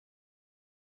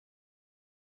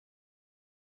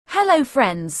Hello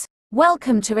friends,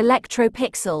 welcome to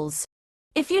Electropixels.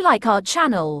 If you like our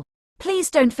channel,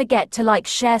 please don't forget to like,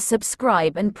 share,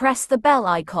 subscribe and press the bell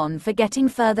icon for getting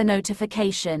further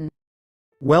notification.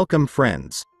 Welcome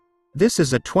friends. This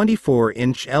is a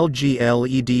 24-inch LG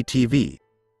LED TV.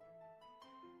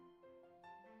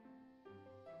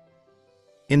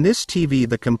 In this TV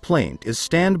the complaint is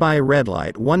standby red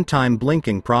light one-time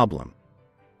blinking problem.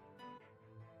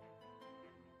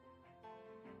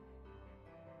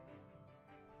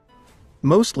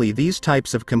 Mostly these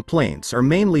types of complaints are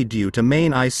mainly due to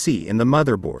main IC in the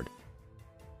motherboard.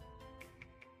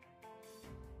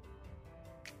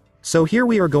 So here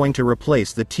we are going to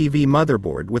replace the TV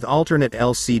motherboard with alternate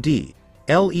LCD,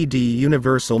 LED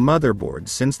universal motherboard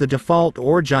since the default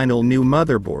original new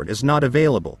motherboard is not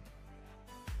available.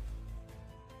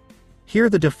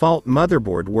 Here the default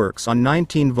motherboard works on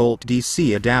 19-volt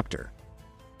DC adapter.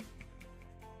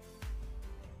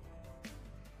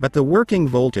 But the working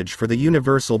voltage for the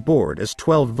universal board is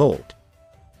 12 volt.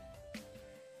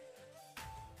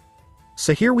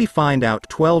 So here we find out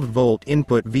 12 volt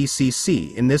input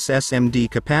VCC in this SMD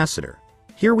capacitor.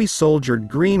 Here we soldered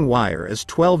green wire as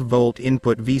 12 volt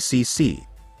input VCC.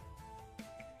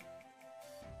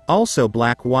 Also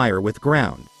black wire with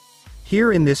ground.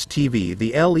 Here in this TV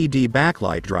the LED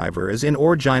backlight driver is in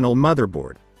original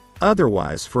motherboard.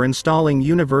 Otherwise for installing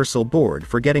universal board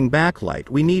for getting backlight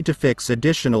we need to fix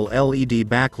additional LED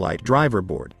backlight driver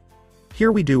board.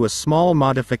 Here we do a small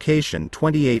modification.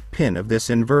 28 pin of this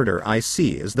inverter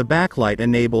IC is the backlight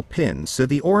enable pin, so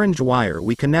the orange wire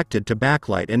we connected to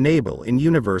backlight enable in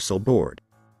universal board.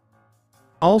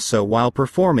 Also while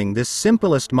performing this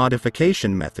simplest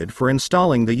modification method for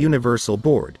installing the universal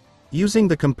board, using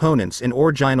the components in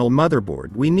original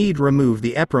motherboard we need remove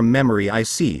the EPROM memory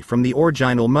IC from the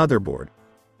original motherboard.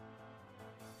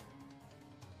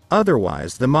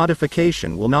 Otherwise the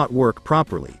modification will not work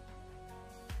properly.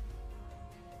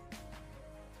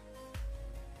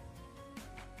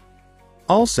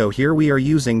 Also here we are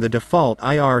using the default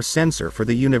IR sensor for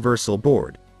the universal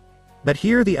board. But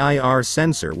here the IR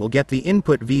sensor will get the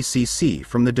input VCC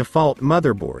from the default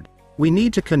motherboard. We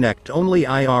need to connect only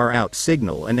IR out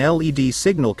signal and LED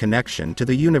signal connection to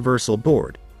the universal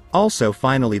board. Also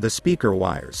finally the speaker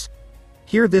wires.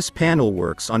 Here this panel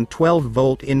works on 12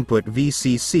 volt input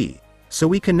VCC, so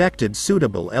we connected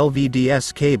suitable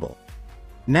LVDS cable.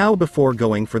 Now before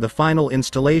going for the final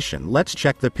installation let's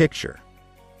check the picture.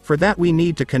 For that we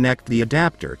need to connect the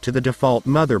adapter to the default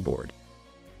motherboard.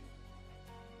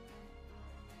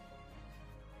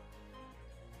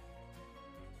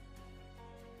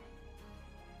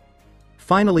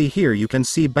 Finally here you can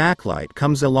see backlight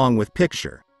comes along with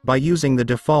picture, by using the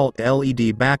default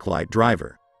LED backlight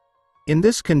driver. In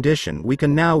this condition we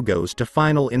can now goes to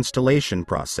final installation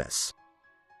process.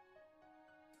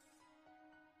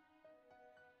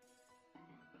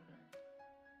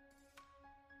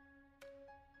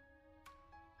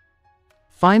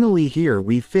 Finally here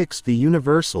we fixed the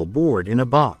universal board in a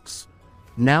box.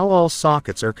 Now all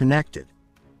sockets are connected.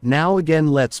 Now again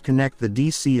let's connect the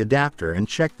DC adapter and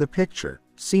check the picture.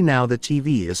 See now the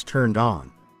TV is turned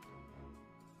on.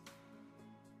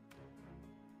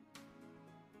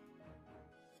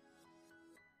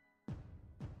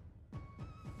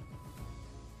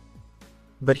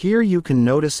 But here you can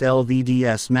notice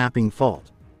LVDS mapping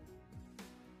fault.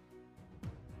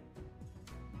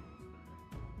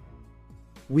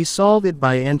 We solve it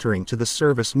by entering to the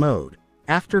service mode,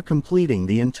 after completing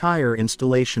the entire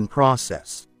installation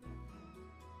process.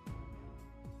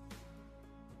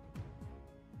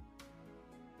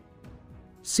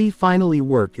 See finally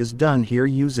work is done here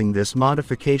using this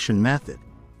modification method.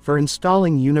 For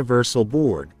installing universal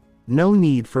board, no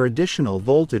need for additional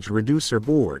voltage reducer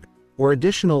board, or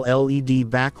additional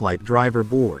LED backlight driver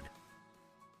board.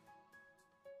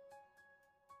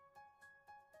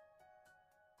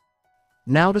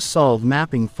 Now to solve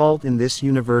mapping fault in this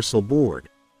universal board,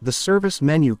 the service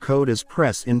menu code is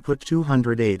press input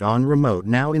 208 on remote.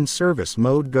 Now in service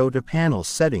mode go to panel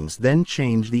settings, then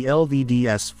change the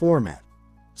LVDS format.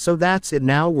 So that's it,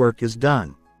 now work is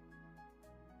done.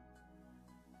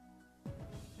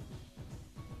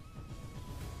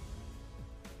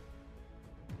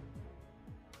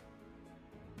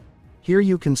 Here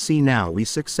you can see now we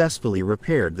successfully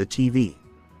repaired the TV.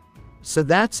 So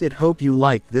that's it, hope you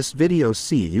liked this video.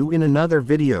 See you in another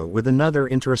video with another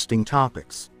interesting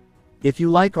topics. If you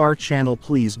like our channel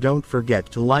please don't forget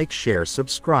to like, share,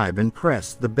 subscribe and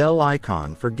press the bell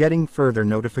icon for getting further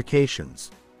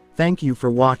notifications. Thank you for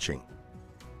watching.